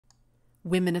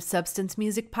Women of Substance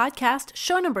Music Podcast,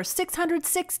 show number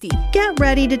 660. Get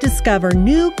ready to discover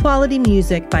new quality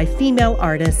music by female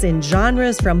artists in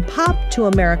genres from pop to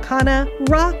Americana,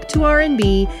 rock to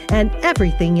R&B, and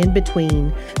everything in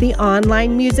between. The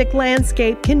online music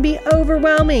landscape can be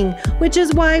overwhelming, which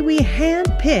is why we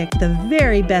handpick the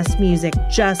very best music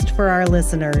just for our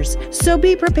listeners. So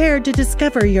be prepared to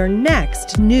discover your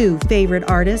next new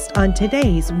favorite artist on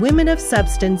today's Women of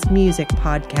Substance Music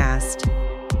Podcast.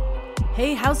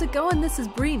 Hey, how's it going? This is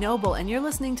Bree Noble, and you're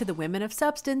listening to the Women of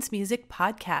Substance Music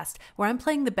Podcast, where I'm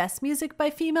playing the best music by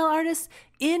female artists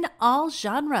in all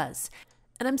genres.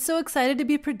 And I'm so excited to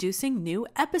be producing new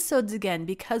episodes again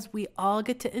because we all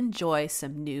get to enjoy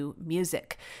some new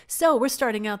music. So we're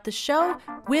starting out the show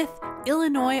with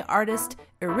Illinois artist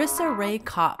Erisa Rei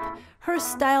Kopp. Her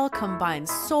style combines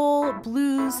soul,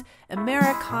 blues,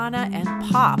 Americana, and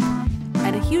pop.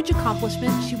 And a huge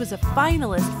accomplishment, she was a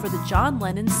finalist for the John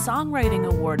Lennon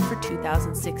Songwriting Award for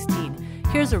 2016.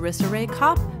 Here's Erisa Rei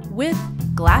Kopp with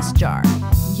Glass Jar.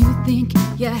 You think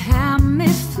you have me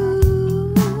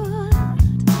fooled,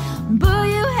 but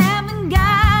you haven't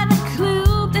got a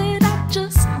clue that I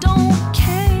just don't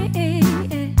care.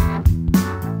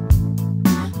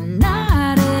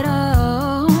 Not at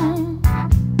all.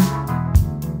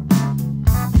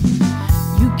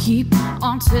 You keep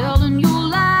on telling your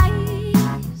lies.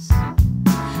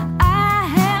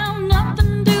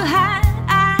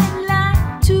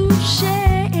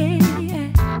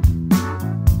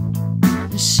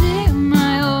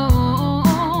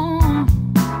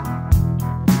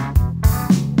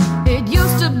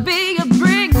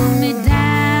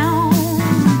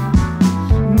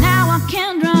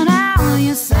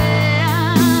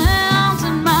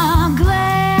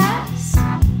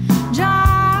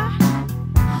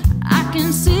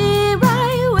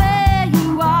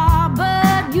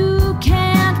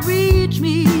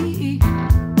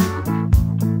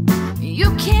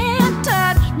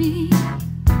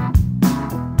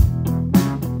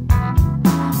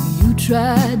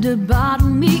 Tried to bottle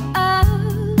me up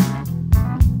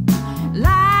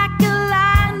like a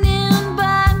lightning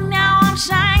bug. Now I'm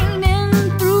shining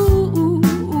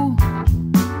through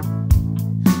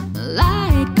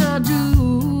like a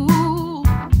jewel.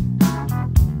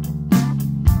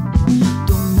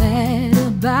 Don't matter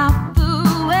about the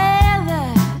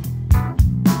weather,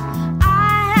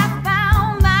 I have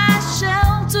found my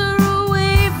shelter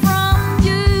away from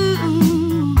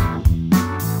you.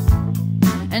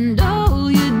 And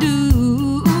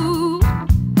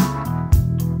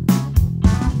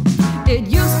it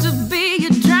used to be you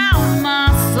drowned my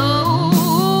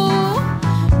soul.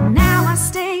 Now I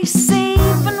stay safe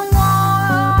and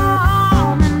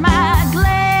warm in my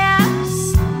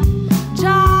glass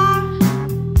jar.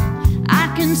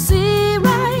 I can see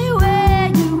right where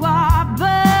you are,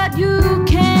 but you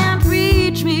can't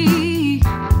reach me.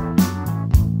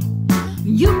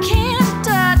 You can't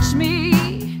touch me.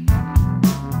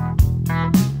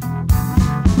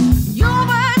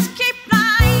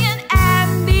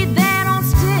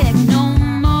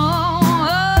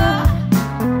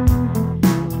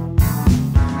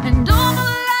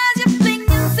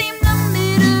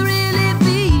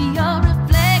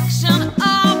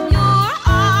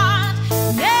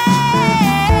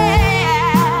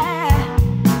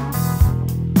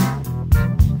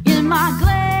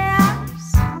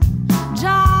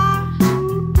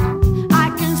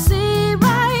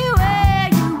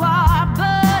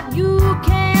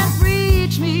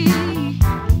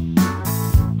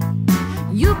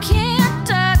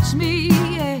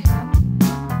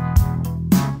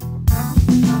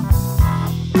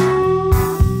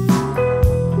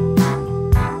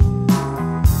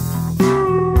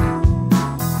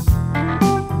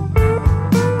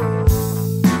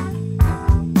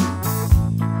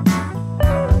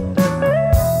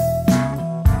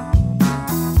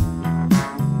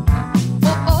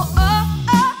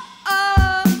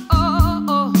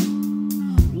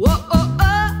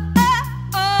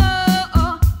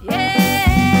 Yeah.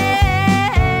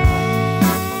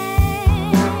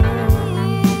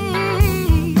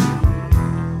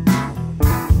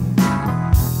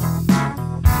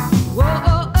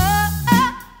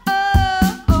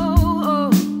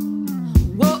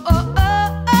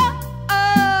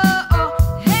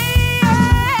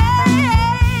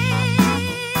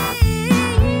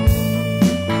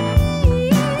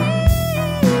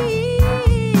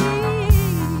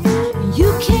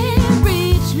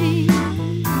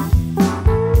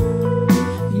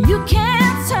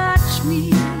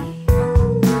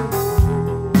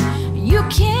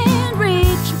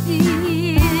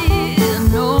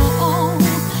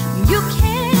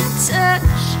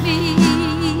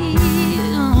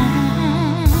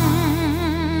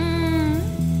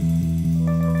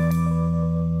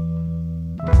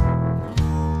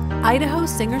 Idaho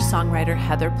singer-songwriter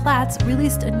Heather Platts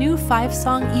released a new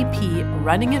 5-song EP,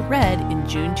 Running It Red, in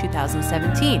June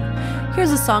 2017.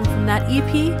 Here's a song from that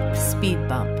EP, Speed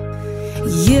Bump.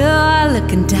 You're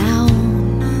looking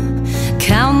down,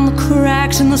 count the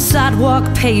cracks in the sidewalk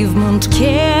pavement,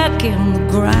 kicking the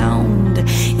ground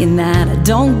in that I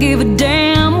don't give a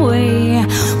damn way.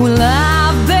 Well,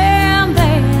 I've been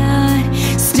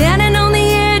there, standing on the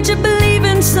edge of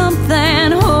believing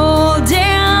something,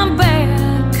 holding back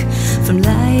from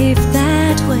life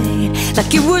that way,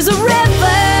 like it was a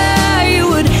river you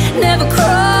would never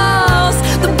cross,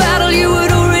 the battle you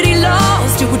had already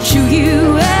lost. It would chew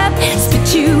you up,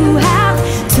 spit you out,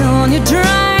 turn your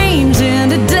dreams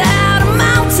into doubt, a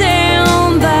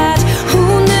mountain that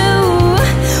who knew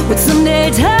would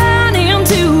someday turn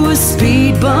into a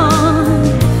speed bump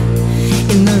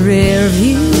in the rear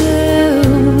view.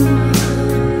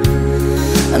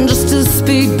 And just a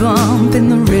speed bump in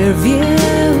the rear view.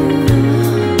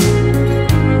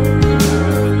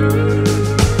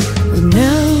 Well,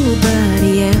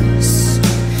 nobody else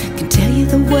can tell you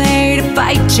the way to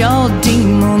fight your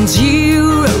demons.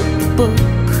 You wrote the book,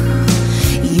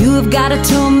 you have got to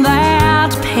turn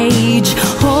that page.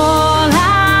 All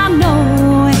I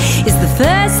know is the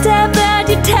first step that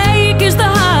you take is the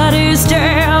hardest.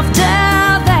 After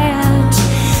that,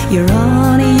 you're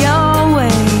on your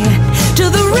way to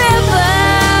the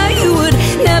river you would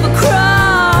never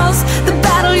cross, the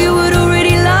battle you had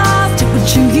already lost. It would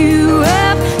chew you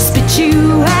up, spit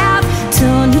you out,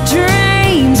 turn your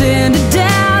dreams into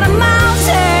doubt, a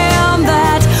mountain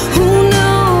that who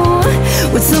knew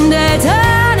would someday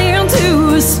turn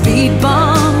into a speed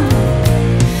bump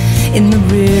in the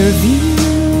rear view.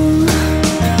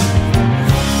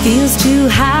 Feels too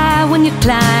high when you're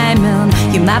climbing,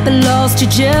 you might be lost, you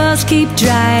just keep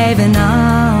driving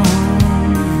on.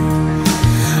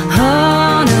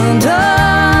 On and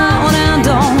on and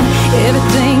on.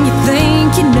 Everything you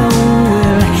think you know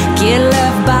will get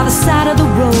left by the side of the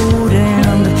road,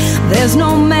 and there's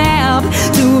no map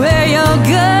to where you're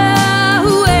going.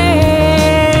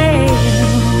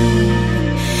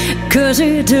 'Cause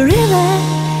it's a river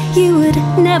you would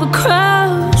never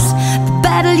cross, the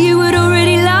battle you had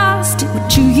already lost. It would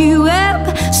chew you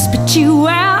up, spit you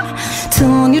out,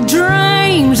 turn your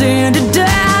dreams into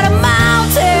doubt, a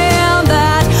mountain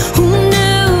that who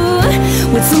knew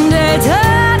would someday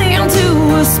turn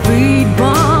into a speed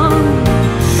bump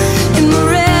in the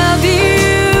rear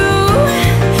view,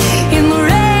 in the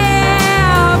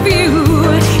rear view.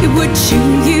 It would chew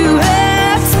you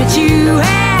up, spit you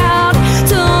out,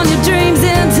 turn your dreams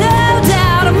into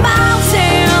doubt, a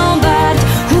mountain that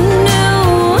who knew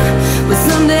would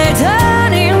someday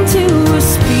turn into a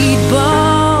speed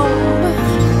bump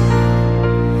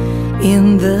in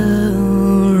the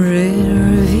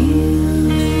rear view.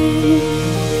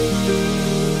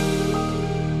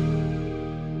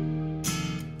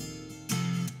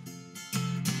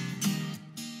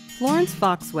 Florence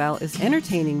Foxwell is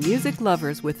entertaining music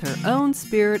lovers with her own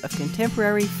spirit of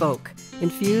contemporary folk,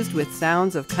 infused with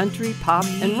sounds of country, pop,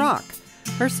 and rock.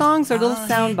 Her songs are little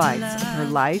sound bites of her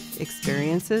life,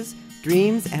 experiences,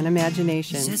 dreams, and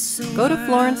imagination. Go to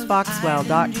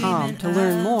FlorenceFoxwell.com to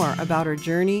learn more about her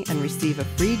journey and receive a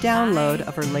free download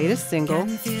of her latest single,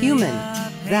 Human.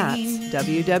 That's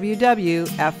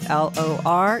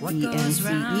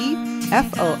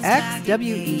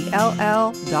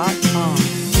www.FlorenceFoxwell.com.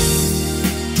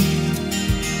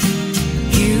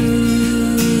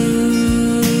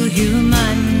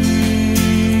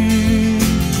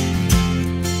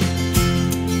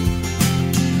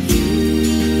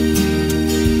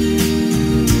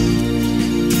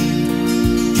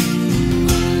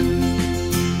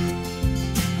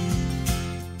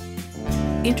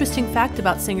 Interesting fact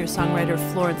about singer-songwriter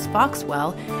Florence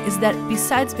Foxwell is that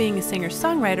besides being a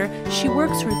singer-songwriter, she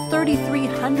works her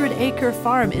 3,300-acre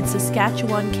farm in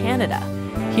Saskatchewan, Canada.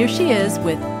 Here she is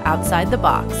with Outside the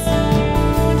Box.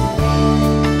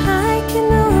 I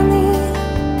can only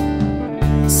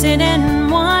sit and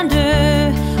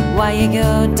wonder why you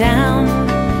go down,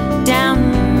 down,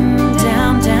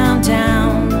 down, down,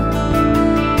 down.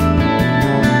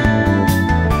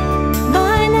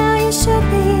 By now you should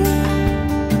be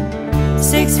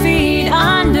 6 feet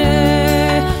under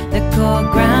the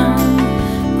cold ground,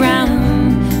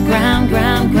 ground, ground,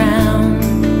 ground, ground.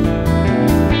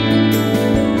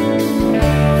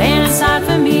 And it's hard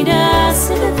for me to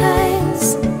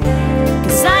sympathize,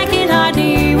 'cause I can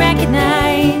hardly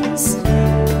recognize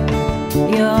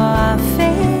your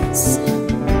face,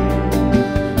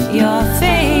 your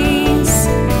face.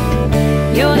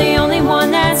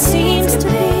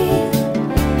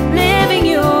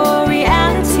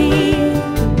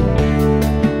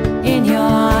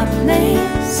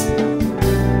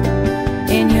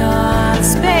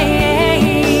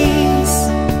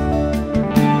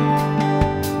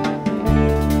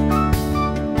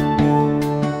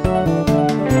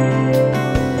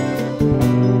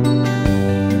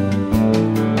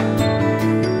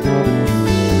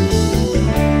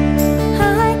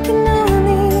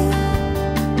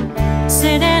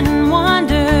 sit and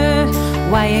wonder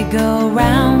why you go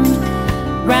round,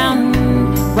 round,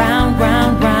 round,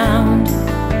 round, round.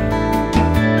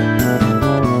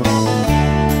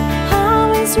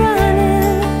 Always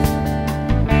running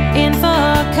in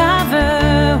for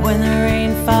cover when the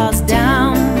rain falls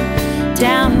down,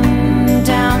 down,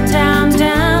 down, down,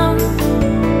 down.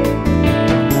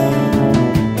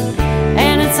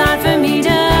 And it's hard for me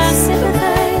to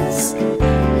sympathize,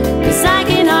 'cause I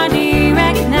can hardly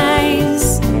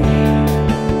recognize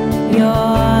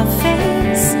your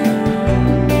face,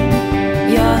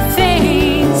 your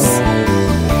face.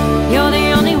 You're the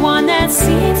only one that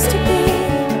seems to be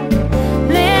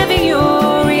living your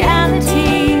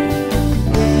reality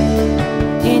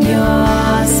in your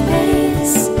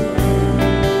space,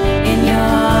 in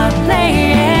your place.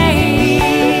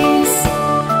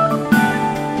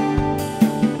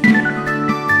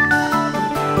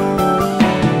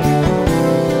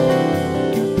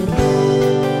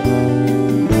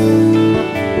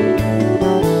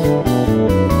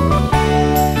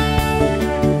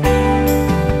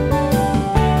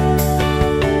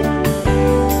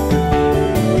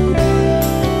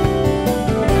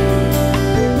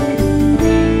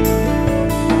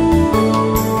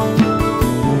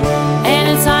 And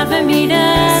it's hard for me to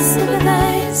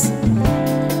sympathize,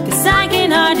 'cause I can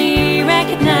hardly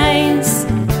recognize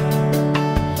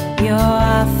your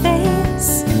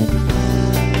face,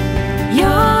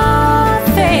 your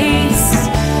face.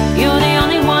 You're the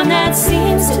only one that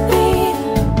seems to be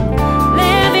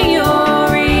living your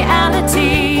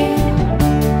reality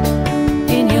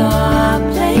in your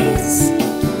place,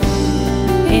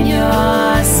 in your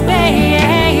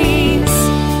space.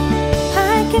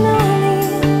 I can only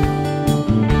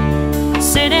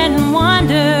sit and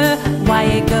wonder why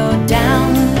you go down,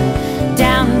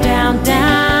 down, down,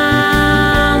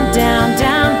 down, down,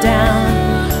 down, down.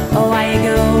 Oh, why you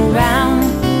go round,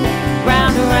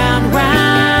 round, round,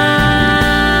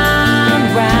 round,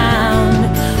 round.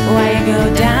 Why you go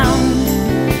down,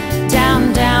 down,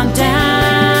 down,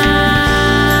 down,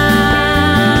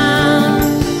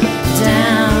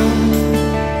 down.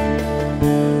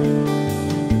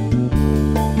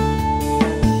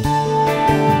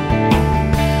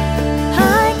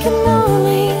 I can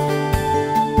only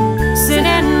sit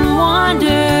and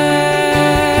wonder.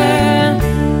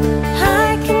 I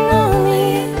can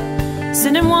only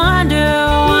sit and wonder,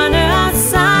 wonder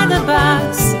outside the box,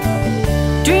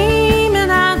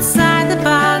 dreaming outside the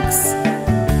box,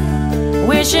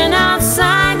 wishing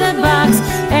outside the box,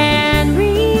 and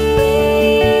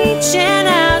reaching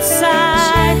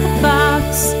outside the box.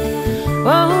 Oh,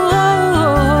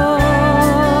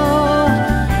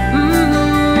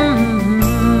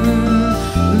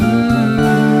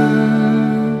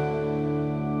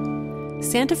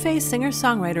 Santa Fe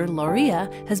singer-songwriter Laurianne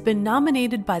has been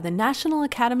nominated by the National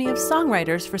Academy of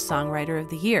Songwriters for Songwriter of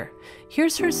the Year.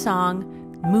 Here's her song,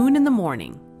 Moon in the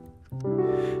Morning.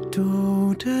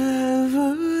 Don't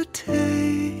ever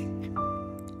take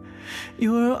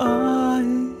your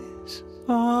eyes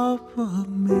off of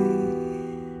me.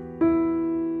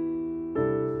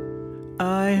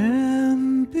 I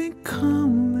am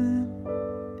becoming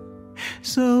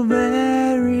so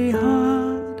very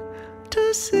hard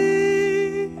to see.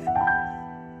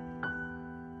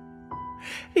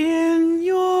 In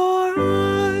your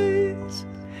eyes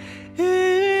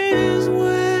is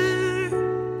where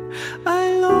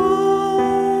I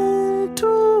long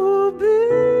to be.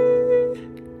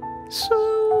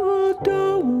 So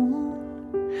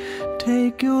don't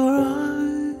take your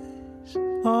eyes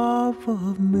off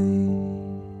of me.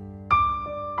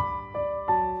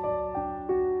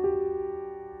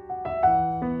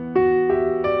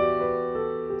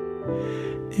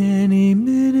 Any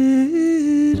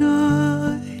minute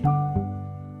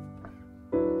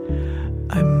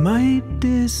I might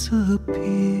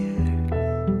disappear,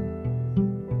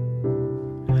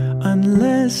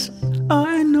 unless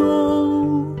I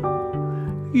know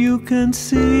you can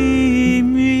see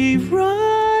me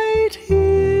right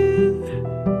here.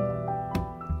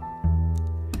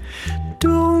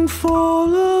 Don't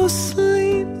fall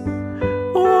asleep,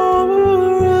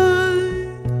 or I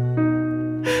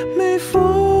may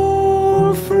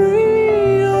fall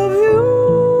free of you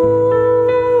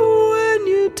when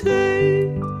you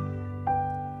take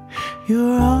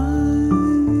your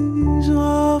eyes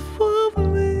off of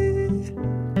me.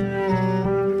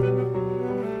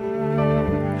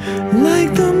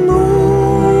 Like the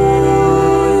moon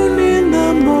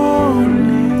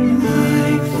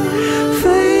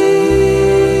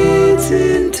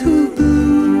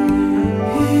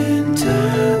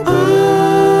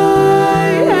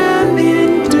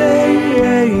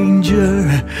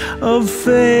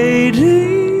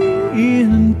fading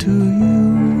into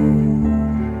you.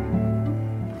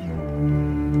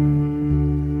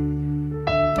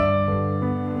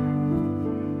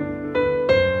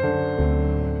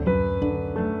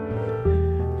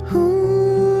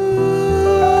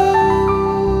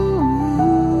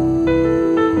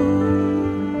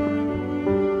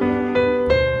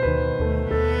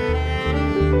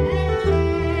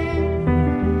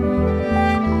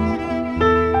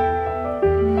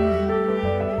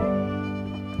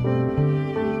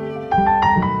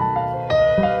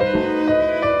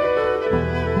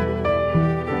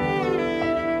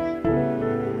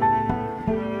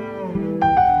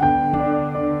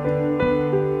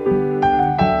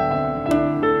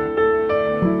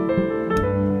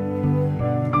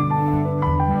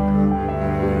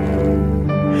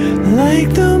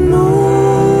 Like the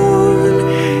moon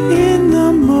in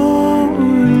the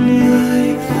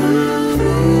morning,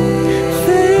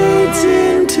 fades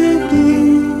into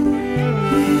blue.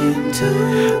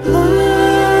 I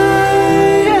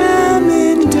am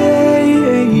in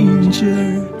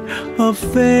danger of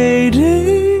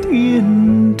fading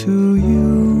into you.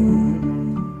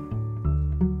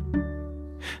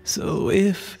 So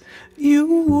if you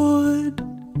would,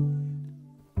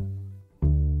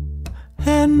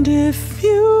 and if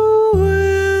you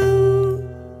will,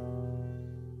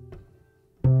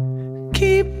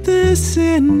 keep this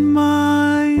in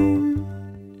mind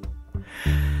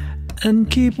and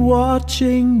keep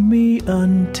watching me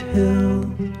until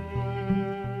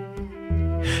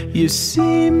you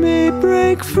see me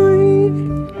break free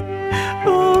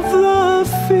of the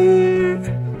fear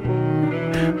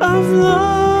of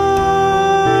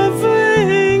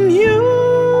loving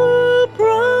you.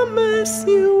 Promise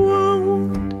you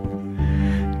won't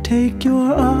take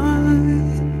your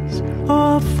eyes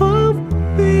off of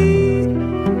me.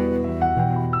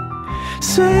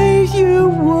 Say you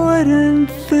wouldn't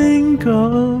think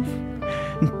of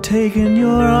taking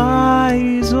your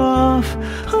eyes off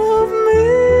of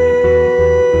me.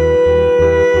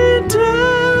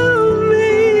 Tell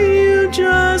me you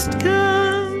just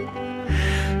can't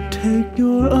take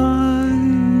your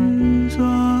eyes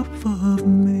off of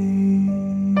me.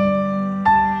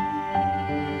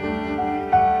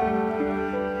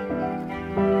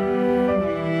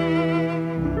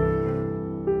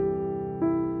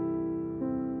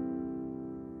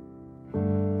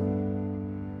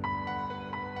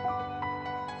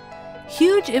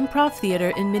 Huge Improv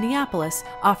Theater in Minneapolis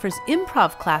offers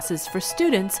improv classes for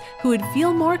students who would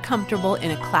feel more comfortable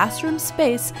in a classroom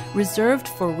space reserved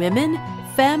for women,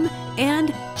 femme,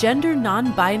 and gender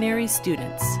non-binary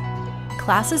students.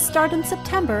 Classes start in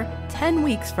September, 10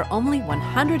 weeks for only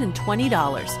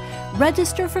 $120.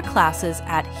 Register for classes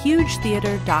at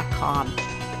hugetheater.com.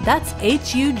 That's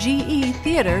HUGE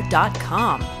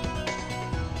theater.com.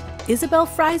 Isabel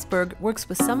Fryszberg works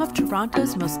with some of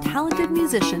Toronto's most talented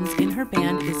musicians in her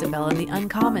band Isabel and the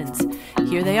Uncommons.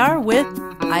 Here they are with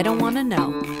I Don't Wanna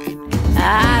Know.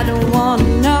 I don't wanna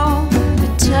know the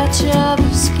touch of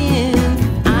your skin.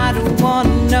 I don't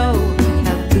wanna know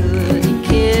how good you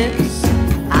kiss.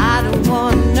 I don't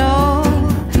wanna know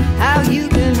how you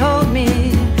can hold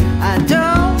me. I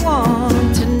don't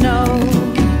want to know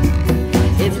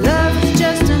if love is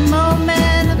just a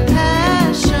moment of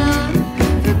passion,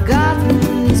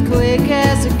 forgotten as quick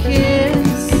as a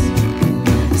kiss,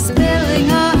 spilling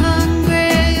our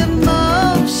hungry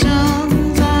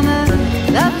emotions on a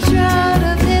love shroud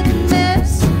of hit and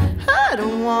miss. I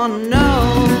don't wanna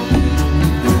know.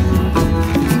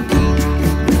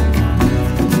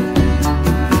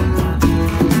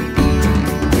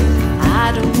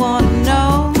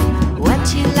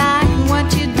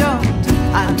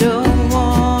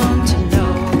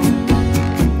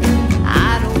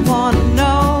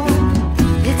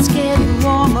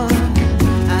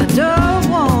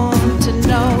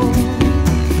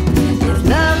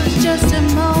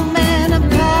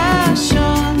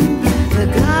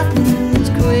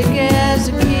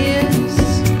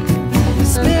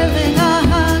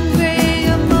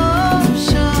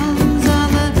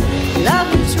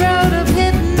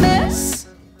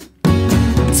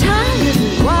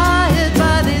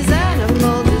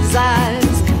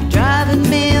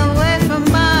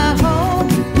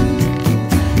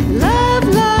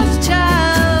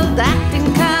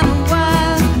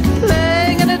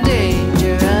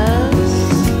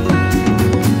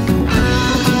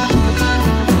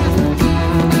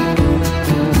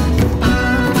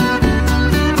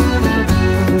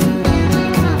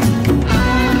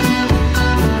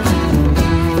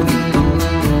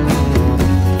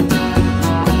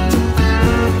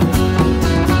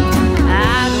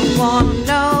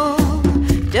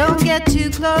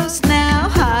 now,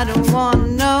 I don't wanna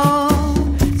know.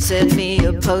 Send me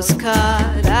a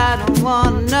postcard, I don't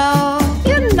wanna know.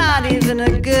 You're not even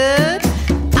a good,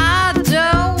 I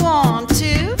don't want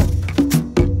to.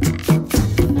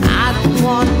 I don't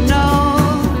wanna know.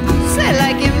 Say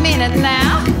like you mean it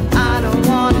now. I don't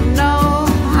wanna know.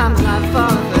 I'm not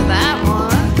falling for that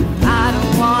one. I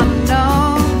don't wanna know.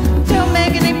 Don't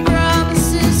make any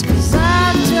promises, 'cause I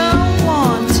don't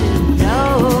want to know.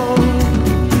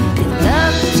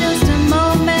 Love is just a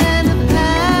moment of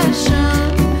passion,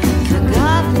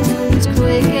 forgotten as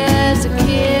quick as a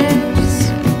kiss.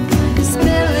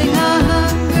 Spilling our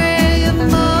hungry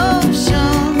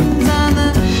emotions on the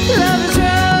lover's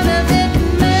road of hit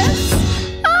and miss.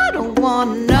 I don't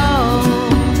wanna know.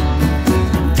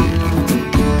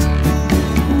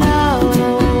 No.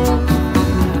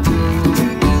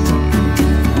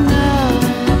 No.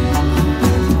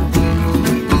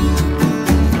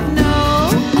 No.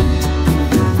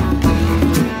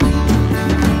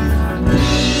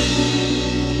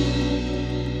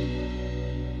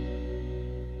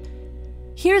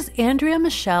 Here's Andrea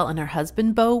Michelle and her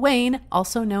husband Beau Wayne,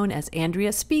 also known as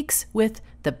Andrea Speaks, with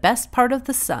The Best Part of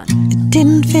the Sun. It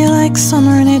didn't feel like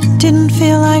summer and it didn't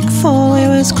feel like fall. It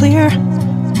was clear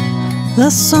the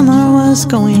summer was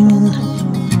going.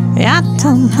 I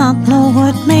do not know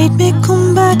what made me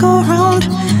come back around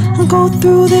and go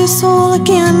through this all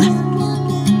again.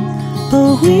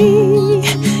 But we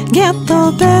get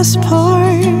the best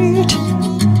part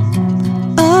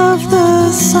of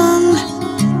the sun.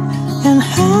 And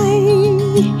I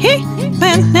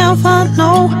may never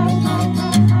know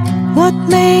what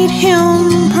made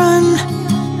him run,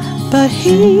 but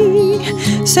he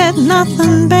said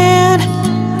nothing bad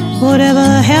would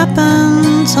ever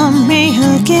happen to me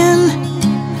again.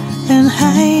 And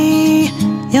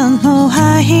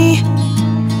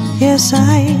yes,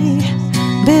 I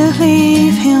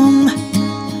believe him.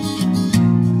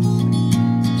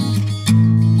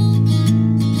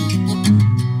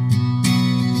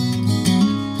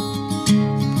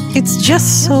 It's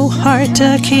just so hard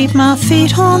to keep my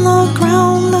feet on the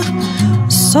ground.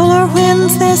 Solar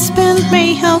winds, they spin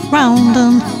me around,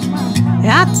 and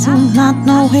I do not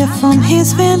know if from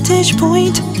his vantage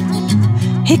point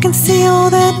he can see all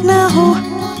that now.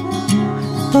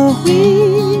 But we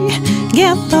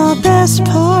get the best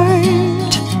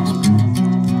part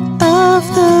of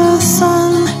the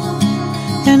sun.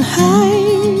 And I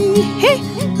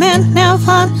may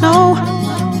never know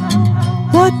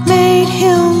what made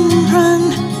him run,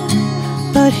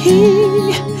 but he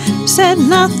said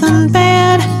nothing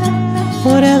bad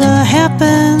would ever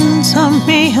happen to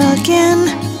me again.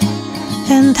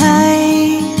 And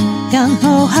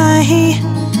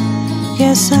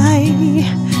yes, I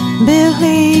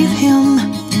believe him.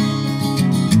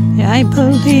 I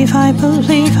believe, I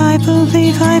believe, I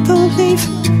believe, I believe.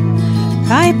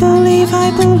 I believe,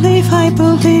 I believe, I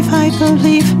believe, I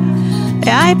believe.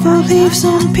 I believe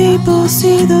some people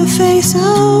see the face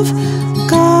of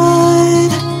God.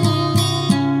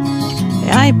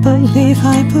 I believe,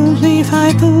 I believe,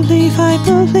 I believe, I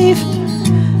believe.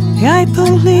 I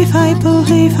believe, I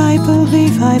believe, I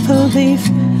believe, I believe.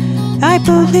 I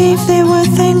believe there were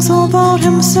things about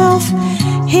himself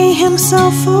he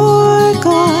himself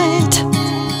forgot.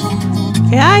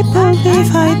 I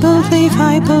believe, I believe,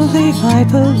 I believe, I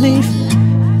believe.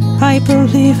 I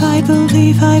believe, I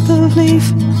believe, I believe.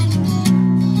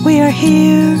 We are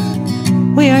here,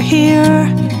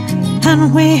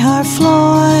 and we are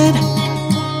flawed,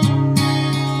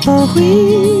 but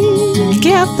we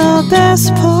get the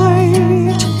best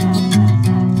part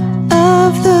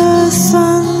of the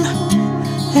sun.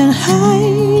 And I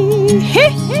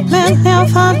may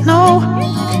never know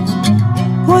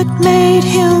what made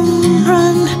him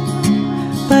run,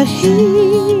 but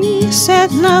he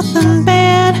said nothing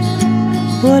bad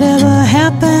would ever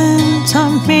happen to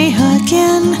me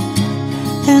again.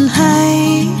 And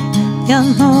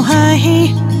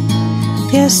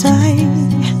yes, I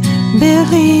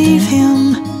believe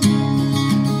him.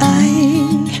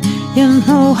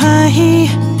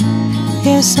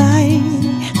 Yes, I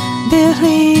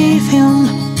believe him.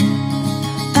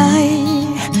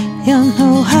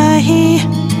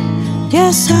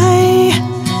 Yes, I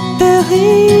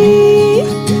believe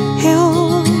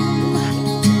him.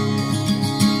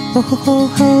 Ho ho ho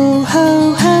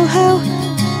ho ho ho.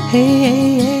 Hey,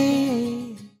 hey,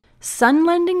 hey.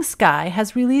 Sunlending Sky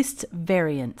has released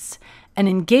Variants, an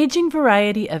engaging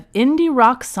variety of indie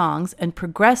rock songs and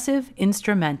progressive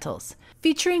instrumentals,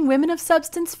 featuring Women of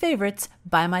Substance favorites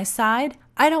By My Side,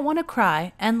 I Don't Want to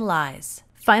Cry, and Lies.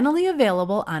 Finally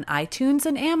available on iTunes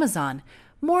and Amazon,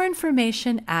 More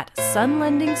information at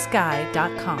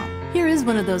sunlendingsky.com. Here is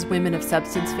one of those Women of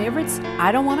Substance favorites,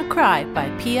 I Don't Want to Cry by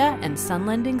Pia and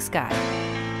Sunlending Sky.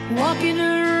 Walking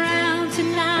around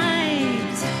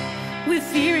tonight with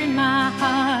fear in my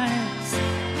heart,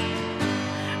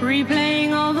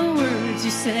 replaying all the words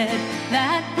you said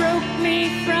that broke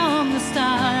me from the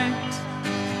start.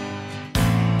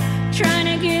 Trying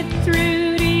to get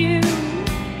through to you,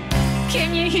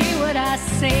 can you hear what I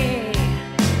say?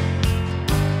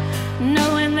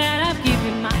 Knowing that I've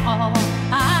given my all,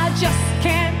 I just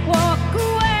can't walk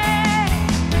away.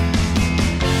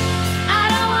 I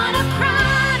don't want to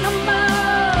cry no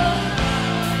more,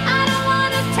 I don't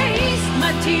want to taste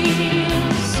my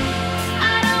tears,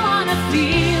 I don't want to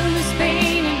feel this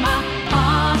pain in my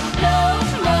heart no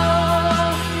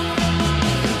more.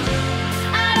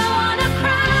 I don't want to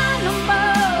cry no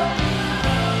more,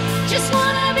 just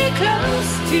want to be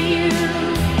close to you.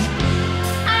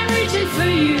 I'm reaching for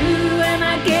you.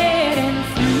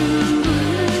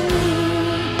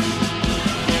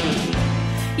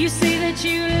 You say that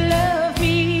you love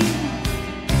me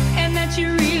and that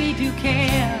you really do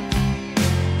care,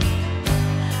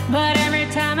 but every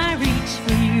time I reach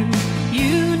for you,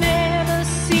 you never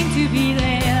seem to be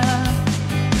there.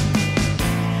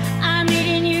 I'm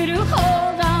needing you to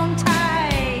hold on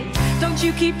tight, don't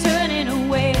you keep turning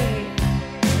away.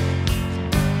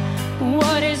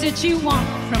 What is it you want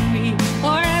from me,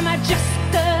 or am I just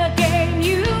the game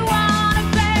you want to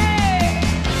play?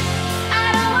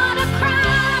 I don't want to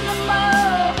cry no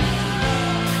more,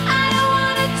 I don't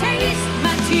want to taste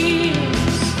my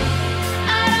tears,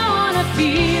 I don't want to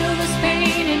feel this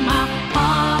pain in my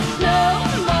heart no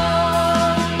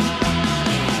more.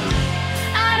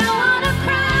 I don't want to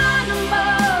cry no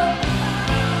more,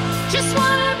 just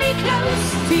want to be close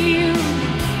to you.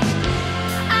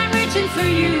 I'm reaching for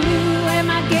you, am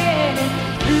I getting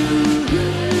through?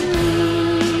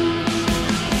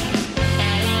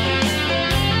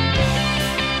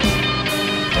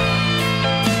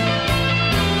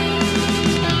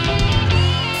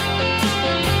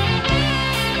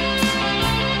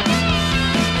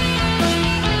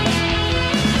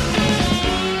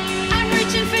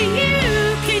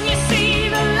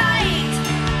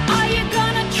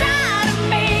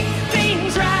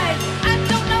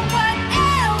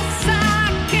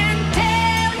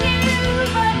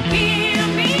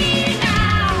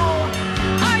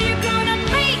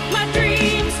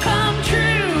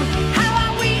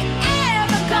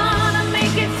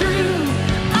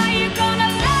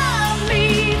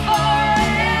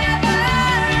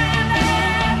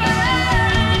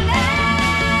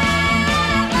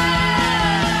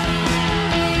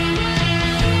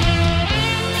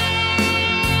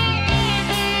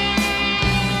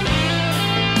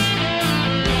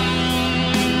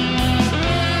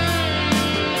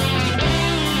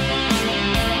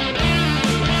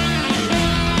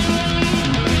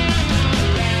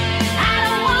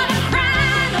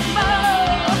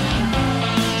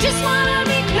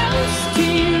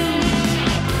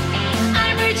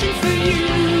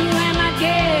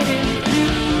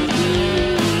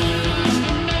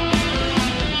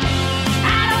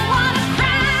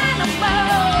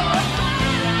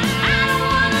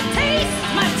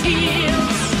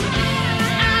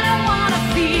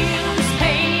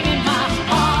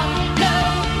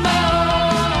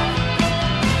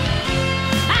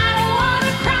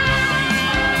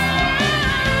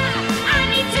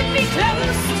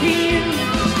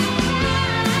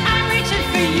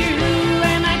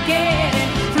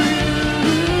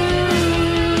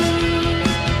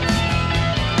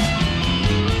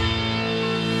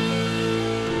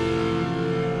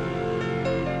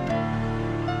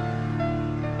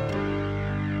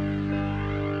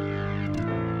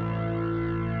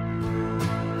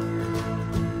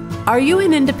 Are you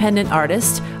an independent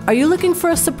artist? Are you looking for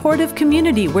a supportive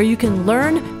community where you can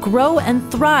learn, grow, and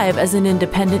thrive as an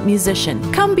independent musician?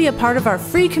 Come be a part of our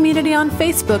free community on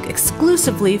Facebook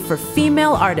exclusively for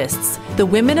female artists, the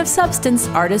Women of Substance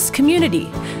Artists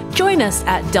Community. Join us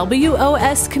at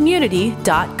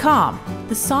woscommunity.com.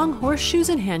 The song Horseshoes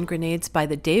and Hand Grenades by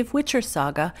the Whitcher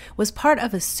Saga was part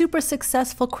of a super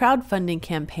successful crowdfunding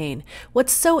campaign.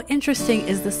 What's so interesting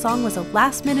is the song was a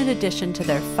last-minute addition to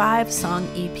their 5-song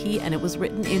EP, and it was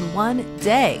written in one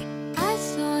day. I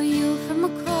saw you from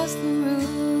across the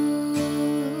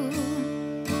room.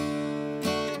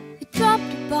 You dropped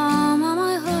a bomb on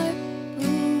my heart.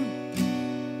 Boom.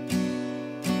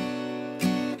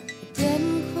 I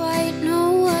didn't quite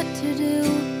know what to do.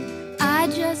 I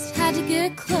just had to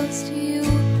get close to you.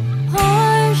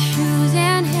 Horseshoes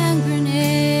and hand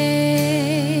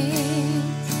grenades.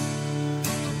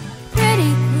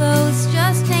 Pretty close,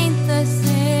 just ain't the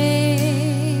same.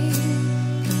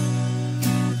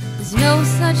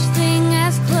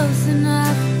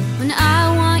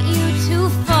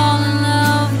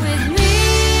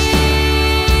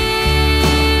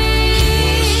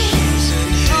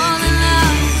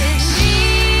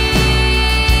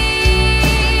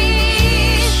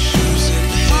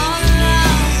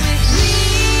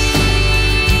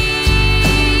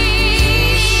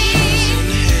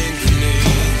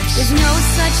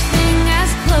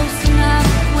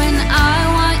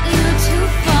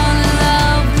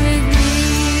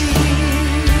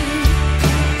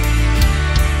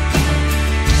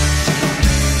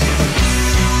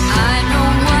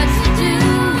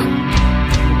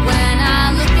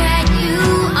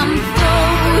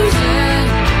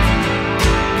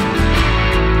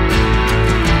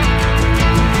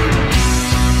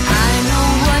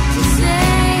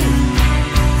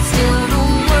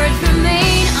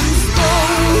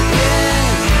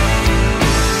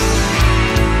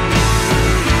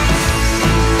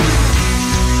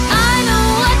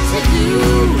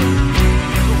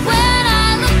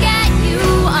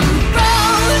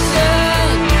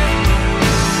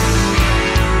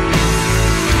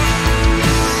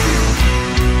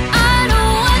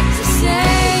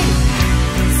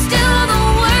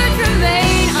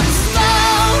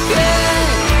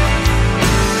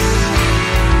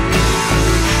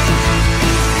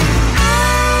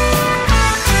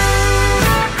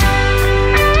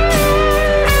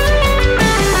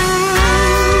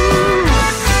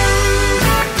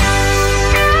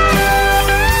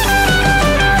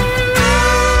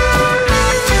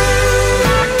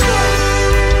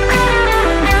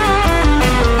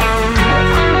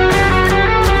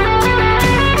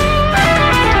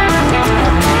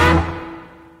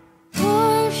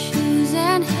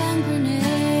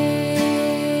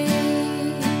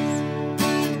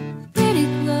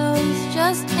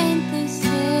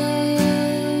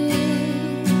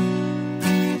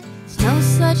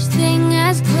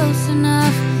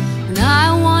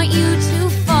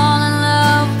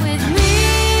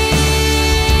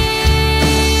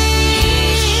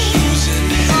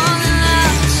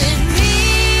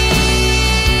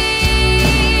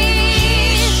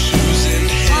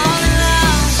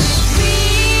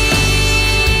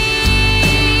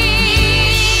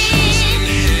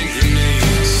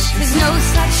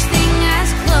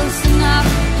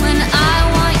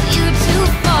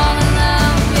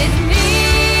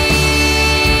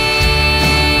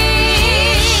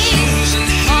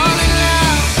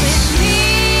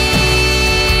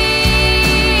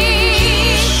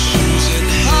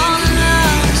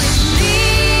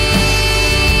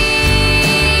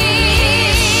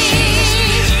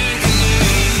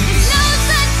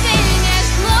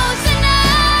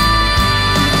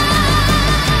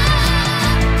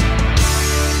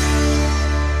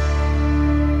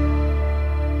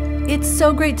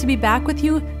 great to be back with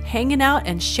you, hanging out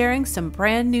and sharing some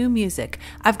brand new music.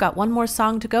 I've got one more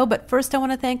song to go, but first I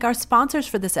want to thank our sponsors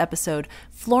for this episode,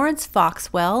 Florence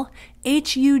Foxwell,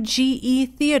 HUGE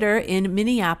Theater in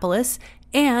Minneapolis,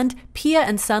 and Pia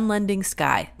and Sunlending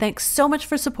Sky. Thanks so much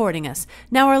for supporting us.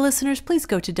 Now, our listeners, please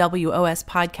go to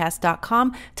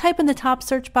WOSpodcast.com, type in the top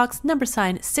search box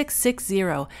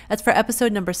 #660. That's for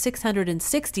episode number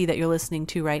 660 that you're listening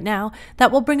to right now.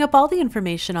 That will bring up all the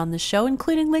information on the show,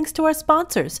 including links to our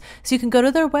sponsors. So you can go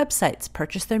to their websites,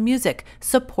 purchase their music,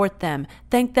 support them,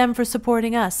 thank them for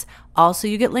supporting us. Also,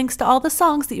 you get links to all the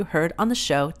songs that you heard on the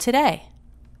show today.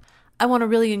 I want to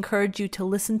really encourage you to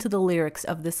listen to the lyrics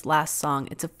of this last song.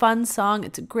 It's a fun song,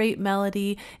 it's a great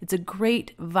melody, it's a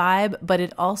great vibe, but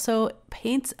it also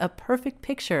paints a perfect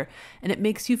picture, and it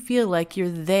makes you feel like you're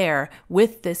there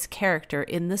with this character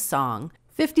in the song.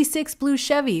 56 Blue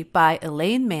Chevy by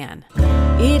Elaine Mann.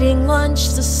 Eating lunch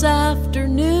this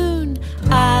afternoon,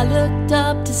 I looked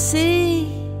up to see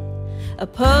a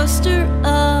poster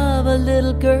of a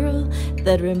little girl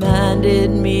that reminded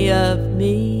me of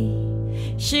me.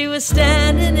 She was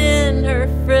standing in her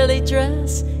frilly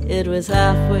dress, it was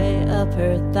halfway up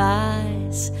her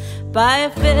thighs, by a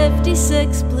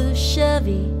 56 blue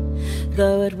Chevy,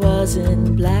 though it was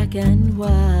in black and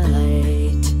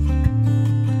white.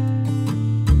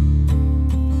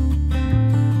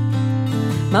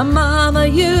 My mama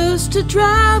used to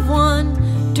drive one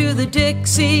to the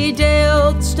Dixie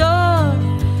Dale store.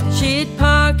 She'd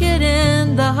park it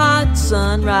in the hot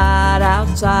sun right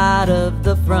outside of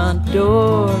the front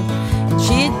door. And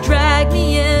she'd drag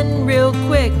me in real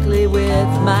quickly with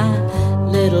my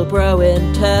little bro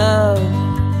in tow.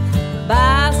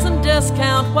 Buy some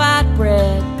discount white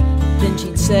bread, then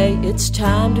she'd say, it's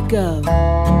time to go. Oh,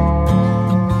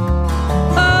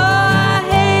 I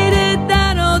hated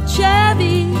that old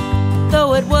Chevy,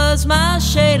 though it was my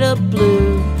shade of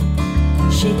blue.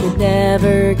 She could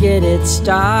never get it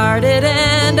started,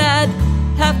 and I'd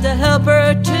have to help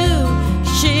her too.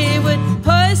 She would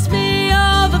hoist me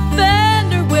off a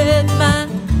fender with my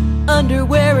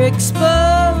underwear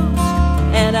exposed,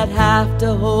 and I'd have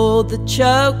to hold the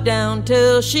choke down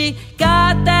till she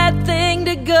got that thing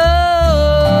to go.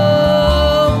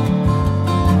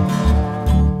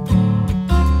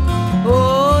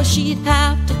 Oh, she'd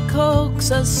have to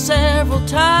coax us several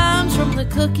times from the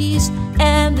cookies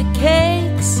and the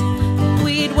cakes.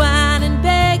 We'd whine and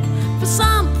beg for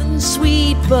something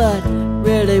sweet, but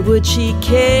rarely would she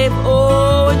cave.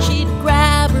 Oh, and she'd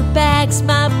grab her bags,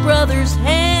 my brother's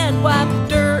hand, wipe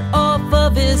dirt off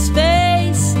of his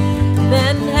face,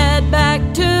 then head back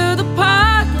to the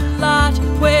parking lot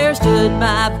where stood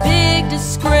my big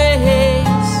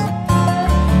disgrace.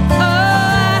 Oh,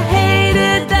 I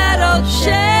hated that old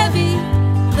Chevy,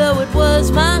 though it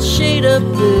was my shade of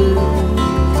blue.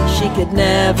 She could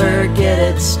never get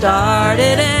it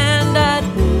started, and I'd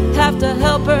have to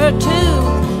help her too.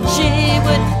 She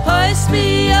would hoist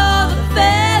me off the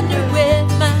fender with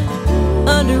my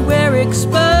underwear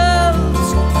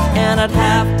exposed, and I'd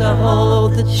have to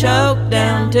hold the choke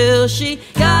down till she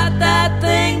got that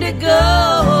thing to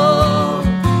go.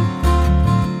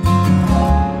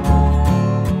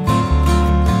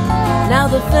 Now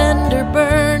the fender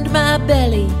burned my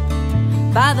belly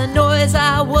by the noise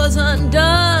I was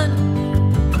undone,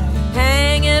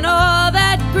 hanging all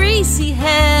that greasy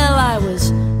hell I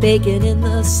was baking in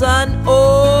the sun.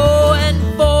 Oh, and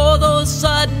for those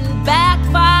sudden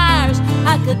backfires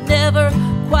I could never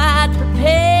quite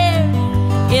prepare.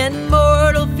 In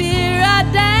mortal fear I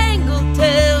dangled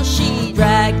till she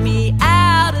dragged me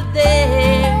out of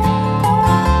there.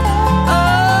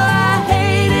 Oh, I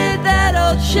hated that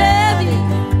old Chevy,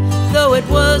 though it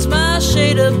was my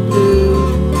shade of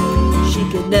blue. She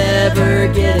could never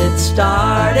get it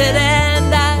started,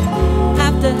 and I'd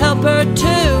have to help her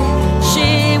too.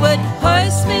 She would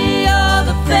hoist me off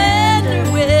the fender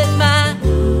with my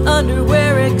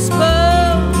underwear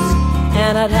exposed,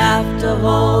 and I'd have to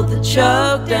hold the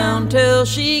choke down till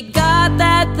she got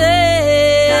that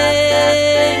thing.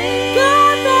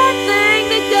 Got that thing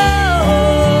to go.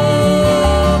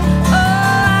 Oh,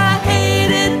 I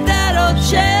hated that old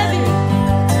Chevy,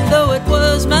 though it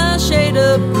was my shade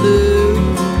of blue.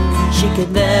 She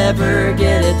could never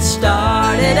get it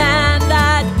started, and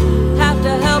I'd have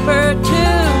to help her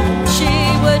too. She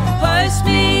would hoist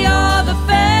me off the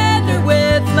fender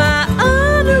with my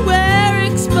underwear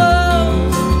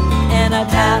exposed, and I'd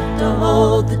have to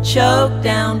hold the choke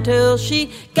down till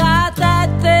she got that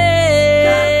thing.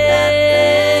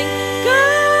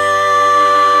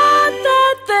 Got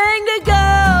that thing to go.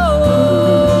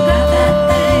 Ooh, got that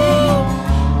thing.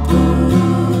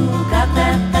 Ooh, got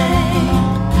that thing.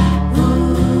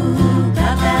 Ooh,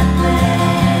 got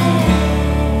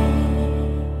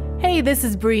Hey, this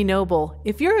is Bree Noble.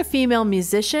 If you're a female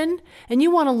musician and you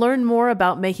want to learn more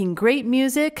about making great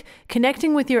music,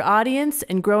 connecting with your audience,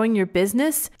 and growing your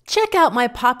business, check out my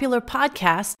popular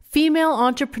podcast, Female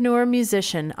Entrepreneur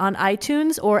Musician, on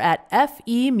iTunes or at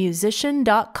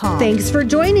femusician.com. Thanks for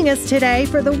joining us today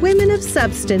for the Women of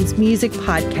Substance Music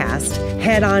Podcast.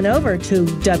 Head on over to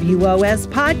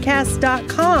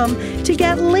wospodcast.com to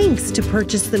get links to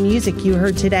purchase the music you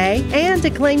heard today and to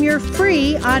claim your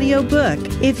free audiobook.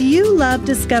 If you love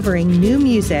discovering new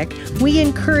music, we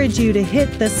encourage you to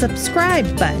hit the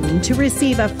subscribe button to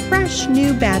receive a fresh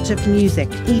new batch of music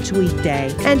each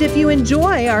weekday. And if you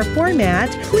enjoy our format,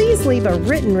 please leave a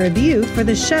written review for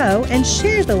the show and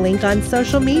share the link on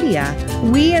social media.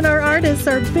 We and our artists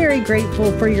are very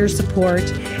grateful for your support.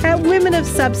 At Women of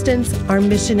Substance, our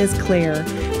mission is clear: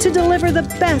 to deliver the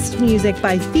best music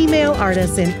by female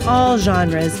artists in all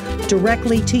genres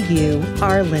directly to you,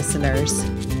 our listeners.